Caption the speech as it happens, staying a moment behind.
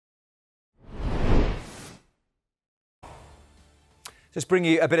Just bring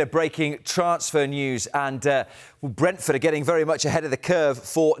you a bit of breaking transfer news, and Brentford are getting very much ahead of the curve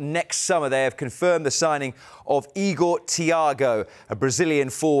for next summer. They have confirmed the signing of Igor Thiago, a Brazilian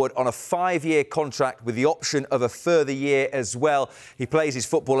forward on a 5-year contract with the option of a further year as well. He plays his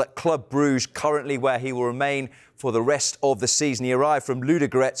football at Club Brugge currently, where he will remain for the rest of the season. He arrived from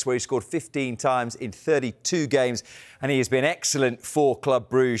Ludogorets, where he scored 15 times in 32 games, and he has been excellent for Club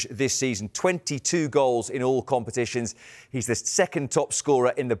Brugge this season. 22 goals in all competitions. He's the second top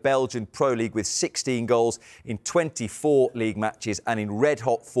scorer in the Belgian Pro League with 16 goals in 24 league matches, and in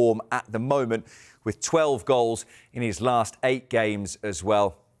red-hot form at the moment with 12 goals in his last 8 games as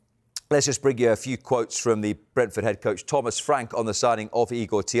well. Let's just bring you a few quotes from the Brentford head coach Thomas Frank on the signing of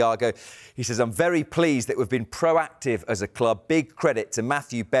Igor Thiago. He says, "I'm very pleased that we've been proactive as a club. Big credit to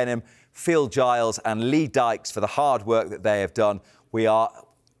Matthew Benham, Phil Giles and Lee Dykes for the hard work that they have done. We are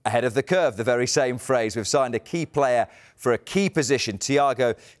ahead of the curve," the very same phrase. We've signed a key player for a key position.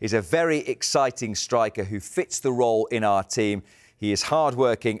 Thiago is a very exciting striker who fits the role in our team. He is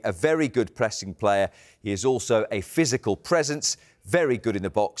hard-working, a very good pressing player. He is also a physical presence, very good in the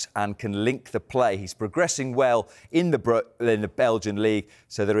box and can link the play. He's progressing well in the Belgian league,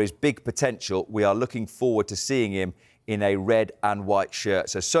 so there is big potential. We are looking forward to seeing him in a red and white shirt.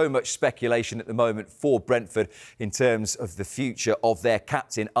 So much speculation at the moment for Brentford in terms of the future of their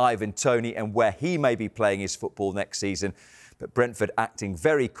captain, Ivan Toney, and where he may be playing his football next season. But Brentford acting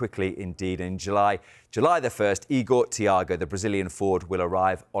very quickly indeed. In July the 1st, Igor Thiago, the Brazilian forward, will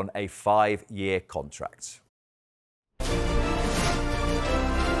arrive on a 5-year contract.